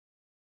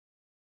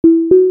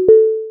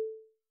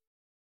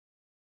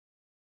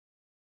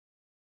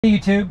Hey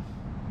YouTube,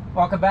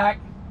 welcome back.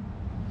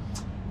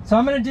 So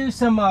I'm going to do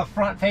some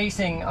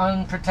front-facing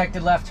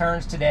unprotected left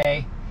turns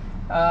today.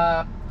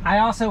 I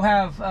also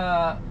have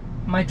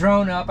my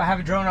drone up. I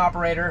have a drone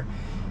operator,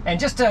 and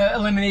just to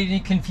eliminate any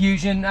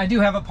confusion, I do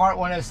have a Part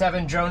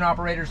 107 drone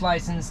operator's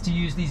license to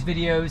use these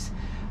videos,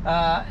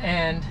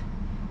 and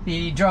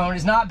the drone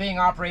is not being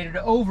operated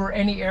over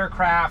any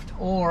aircraft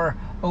or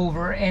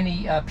over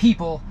any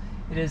people.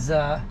 It is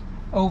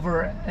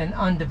over an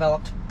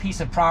undeveloped piece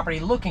of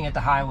property looking at the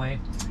highway,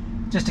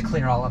 just to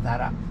clear all of that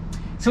up.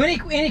 So in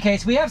any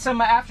case, we have some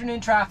afternoon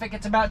traffic.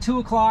 It's about 2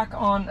 o'clock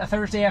on a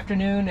Thursday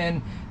afternoon,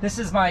 and this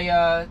is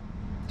my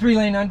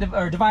 3-lane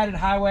divided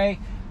highway.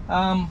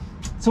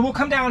 So we'll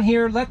come down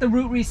here, let the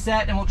route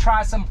reset, and we'll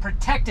try some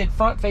protected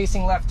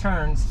front-facing left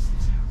turns,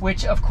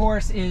 which of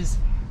course is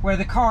where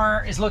the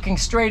car is looking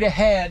straight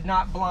ahead,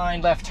 not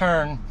blind left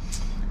turn,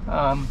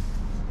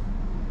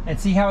 and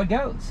see how it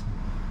goes.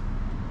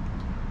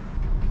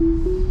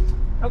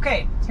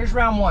 Okay, here's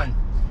round one.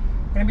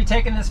 We're going to be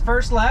taking this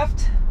first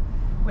left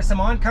with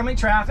some oncoming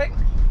traffic.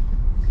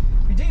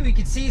 We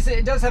can see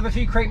it does have a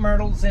few crepe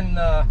myrtles in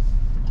the...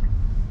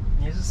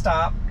 Here's a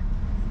stop.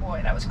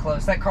 Boy, that was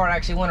close. That car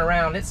actually went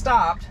around. It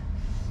stopped,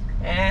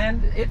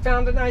 and it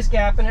found a nice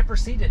gap, and it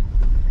proceeded.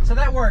 So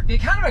that worked. It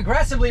kind of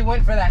aggressively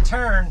went for that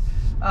turn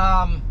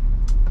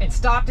and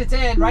stopped its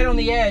head right on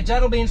the edge.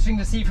 That'll be interesting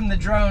to see from the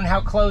drone how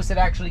close it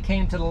actually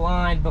came to the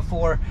line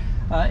before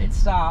it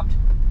stopped.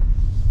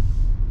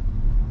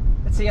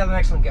 Let's see how the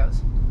next one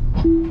goes.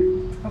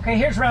 Okay,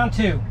 here's round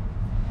two.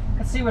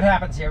 Let's see what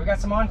happens here. We got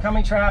some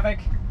oncoming traffic.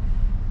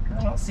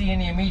 I don't see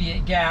any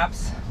immediate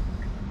gaps.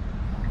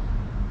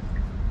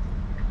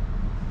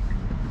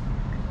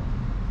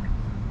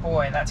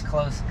 Boy, that's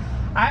close.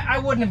 I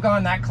wouldn't have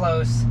gone that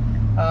close.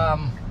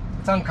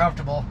 It's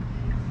uncomfortable.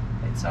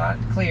 It's not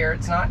clear.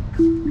 It's not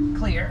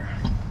clear.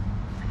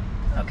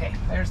 Okay,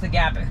 there's the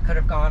gap it could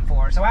have gone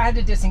for. So I had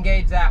to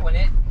disengage that one.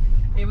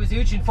 It was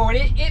ooching forward.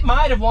 It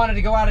might have wanted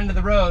to go out into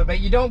the road, but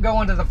you don't go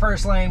into the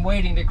first lane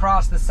waiting to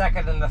cross the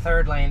second and the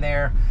third lane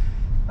there.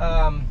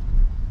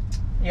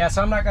 Yeah,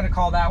 so I'm not going to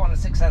call that one a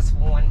successful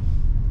one.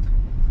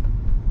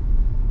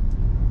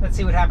 Let's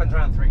see what happens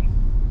round three.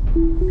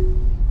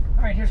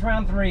 All right, here's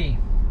round three.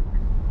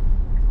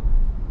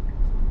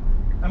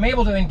 I'm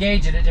able to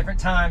engage it at different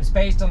times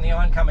based on the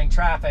oncoming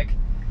traffic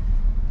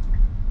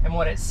and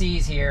what it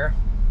sees here.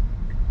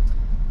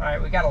 All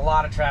right, we got a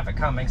lot of traffic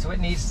coming, so it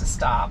needs to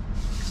stop.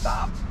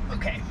 Stop.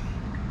 Okay.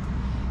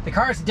 The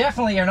cars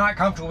definitely are not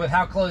comfortable with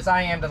how close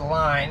I am to the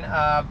line,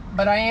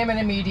 but I am in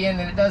a median,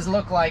 and it does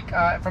look like,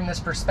 from this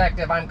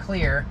perspective, I'm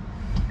clear.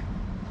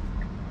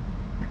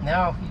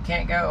 No, you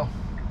can't go.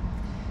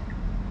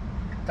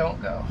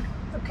 Don't go.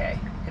 Okay.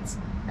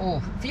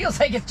 It feels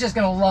like it's just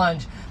going to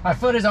lunge. My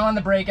foot is on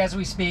the brake as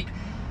we speak.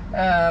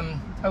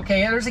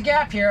 Okay, there's a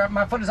gap here.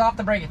 My foot is off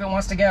the brake if it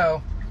wants to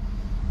go.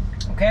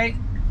 Okay.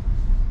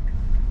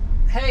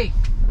 Hey.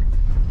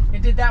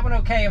 It did that one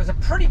okay. It was a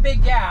pretty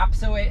big gap,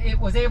 so it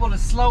was able to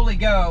slowly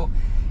go.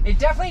 It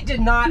definitely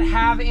did not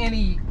have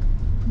any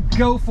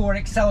go for it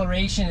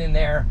acceleration in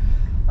there.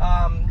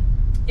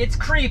 Its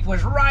creep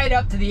was right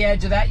up to the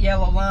edge of that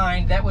yellow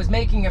line that was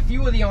making a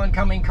few of the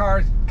oncoming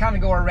cars kind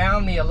of go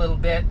around me a little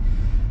bit.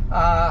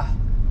 I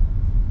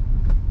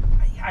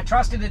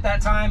trusted it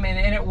that time,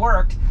 and it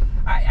worked.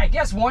 I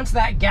guess once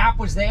that gap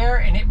was there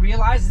and it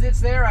realizes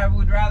it's there, I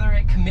would rather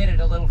it committed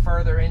a little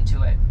further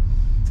into it.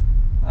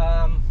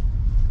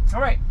 All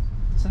right,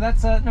 so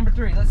that's number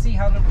three. Let's see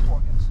how number four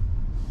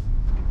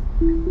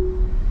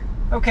goes.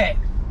 Okay,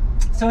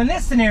 so in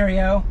this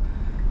scenario,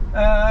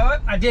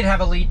 I did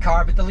have a lead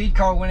car, but the lead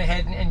car went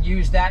ahead and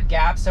used that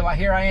gap. So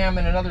here I am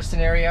in another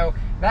scenario.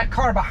 That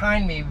car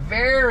behind me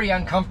very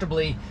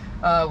uncomfortably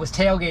was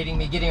tailgating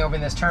me getting over in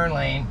this turn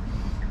lane.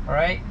 All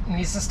right, it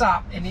needs to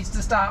stop. It needs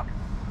to stop.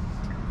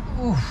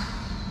 Ooh,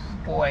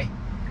 boy.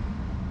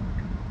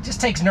 It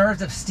just takes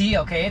nerves of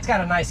steel. Okay, it's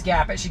got a nice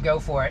gap. It should go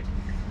for it.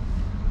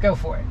 Go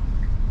for it.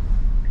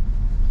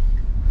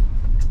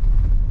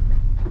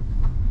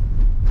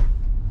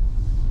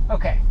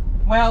 Okay,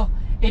 well,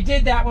 it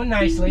did that one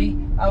nicely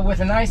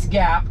with a nice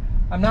gap.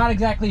 I'm not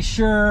exactly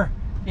sure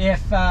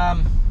if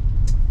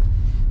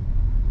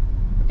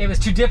it was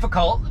too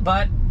difficult,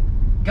 but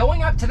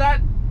going up to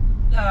that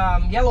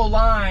yellow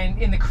line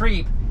in the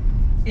creep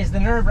is the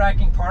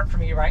nerve-wracking part for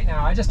me right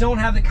now. I just don't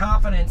have the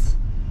confidence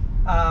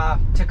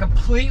to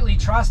completely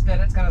trust that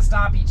it's going to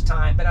stop each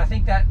time, but I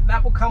think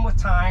that will come with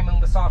time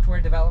and with software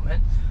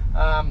development.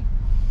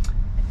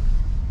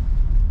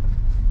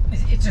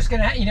 It's just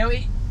going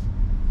to,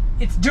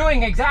 it's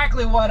doing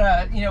exactly what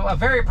a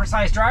very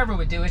precise driver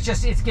would do.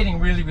 It's getting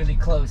really, really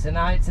close,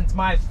 and since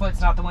my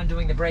foot's not the one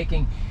doing the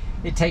braking,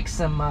 it takes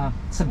some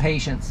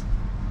patience.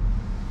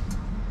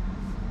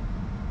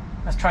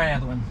 Let's try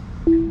another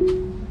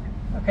one.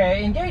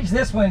 Okay, engage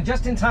this one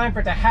just in time for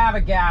it to have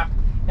a gap,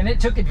 and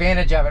it took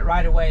advantage of it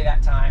right away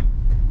that time.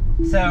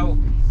 So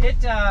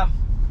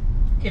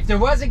if there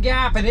was a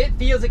gap and it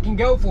feels it can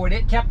go for it,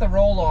 it kept the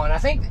roll on. I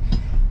think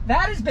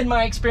that has been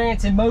my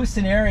experience in most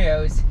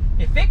scenarios.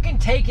 If it can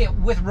take it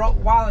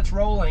while it's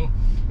rolling,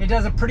 it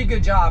does a pretty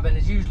good job and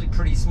is usually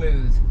pretty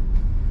smooth.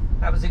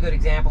 That was a good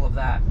example of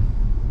that.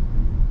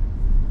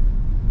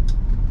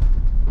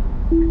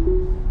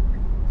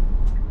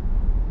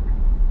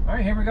 All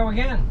right, here we go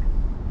again.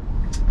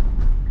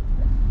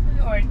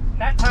 All right,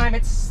 that time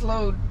it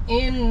slowed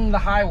in the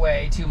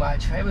highway too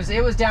much.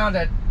 It was down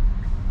to,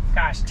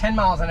 gosh, 10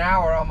 miles an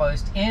hour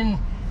almost in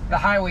the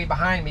highway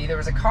behind me. There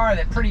was a car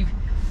that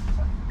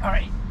all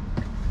right.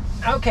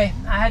 Okay,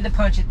 I had to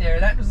punch it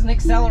there. That was an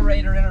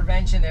accelerator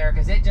intervention there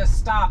because it just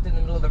stopped in the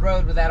middle of the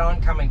road with that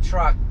oncoming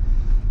truck.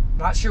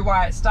 Not sure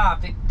why it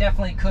stopped. It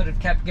definitely could have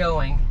kept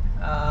going.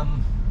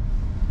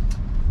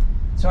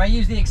 So I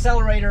used the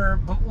accelerator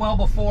well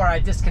before I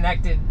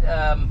disconnected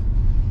the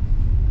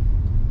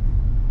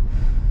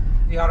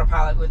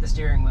autopilot with the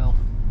steering wheel.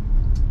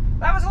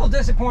 That was a little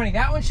disappointing.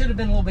 That one should have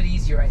been a little bit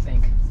easier, I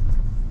think.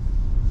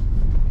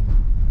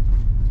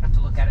 I have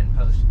to look at it in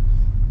post.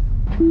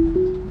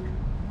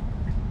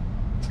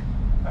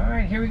 All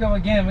right, here we go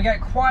again. We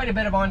got quite a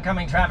bit of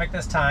oncoming traffic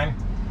this time.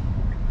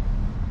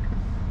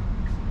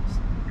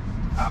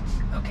 Oh,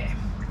 okay.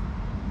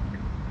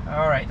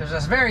 All right, there's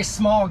this very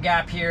small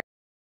gap here.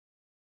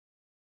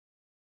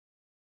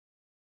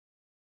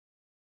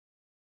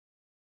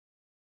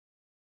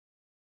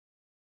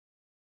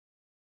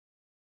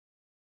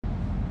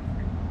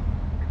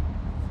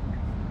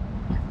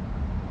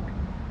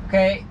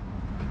 Okay.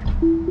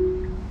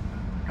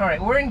 All right,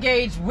 we're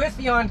engaged with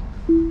the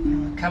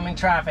oncoming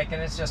traffic,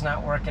 and it's just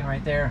not working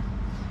right there.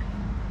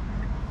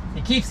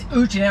 It keeps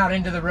ooching out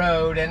into the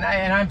road, and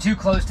I'm too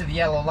close to the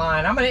yellow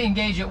line. I'm going to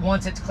engage it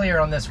once it's clear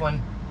on this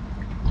one.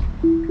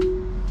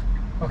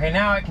 Okay,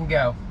 now it can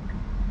go.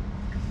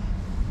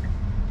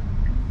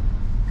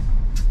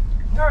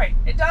 All right,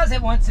 it does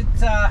it once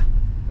it's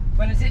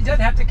it doesn't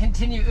have to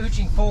continue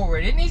ooching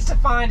forward. It needs to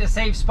find a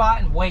safe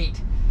spot and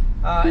wait,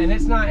 and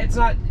it's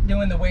not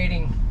doing the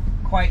waiting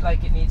quite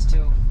like it needs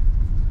to.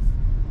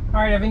 All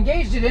right, I've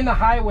engaged it in the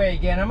highway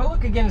again. I'm gonna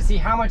look again to see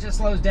how much it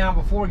slows down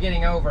before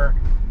getting over.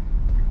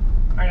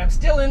 All right, I'm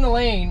still in the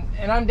lane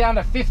and I'm down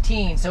to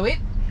 15, so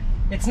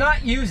it's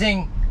not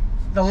using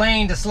the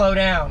lane to slow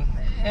down.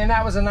 And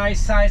that was a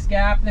nice sized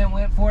gap, and it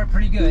went for it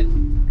pretty good.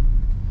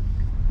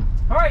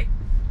 All right,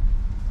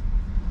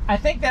 I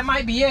think that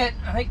might be it.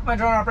 I think my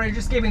drone operator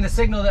just gave me the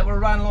signal that we're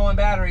running low on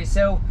battery.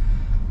 So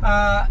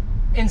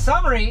in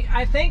summary,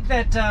 I think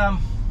that I'm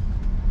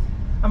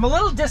a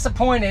little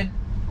disappointed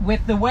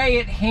with the way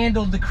it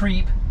handled the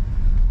creep.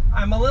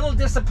 I'm a little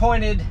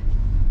disappointed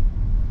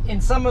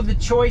in some of the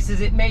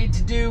choices it made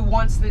to do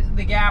once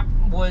the gap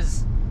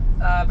was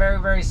very,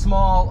 very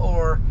small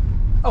or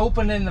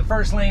open in the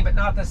first lane but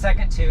not the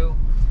second two.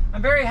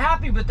 I'm very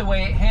happy with the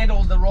way it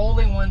handled the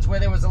rolling ones where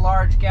there was a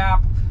large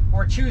gap,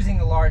 or choosing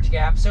the large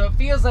gap. So it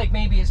feels like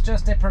maybe it's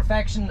just a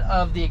perfection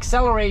of the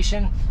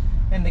acceleration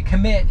and the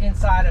commit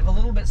inside of a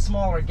little bit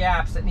smaller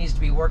gaps that needs to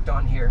be worked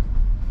on here.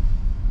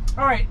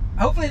 All right,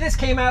 hopefully this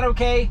came out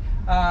okay.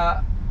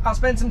 I'll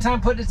spend some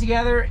time putting it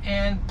together,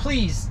 and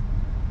please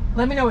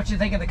let me know what you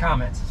think in the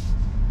comments.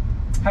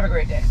 Have a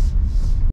great day.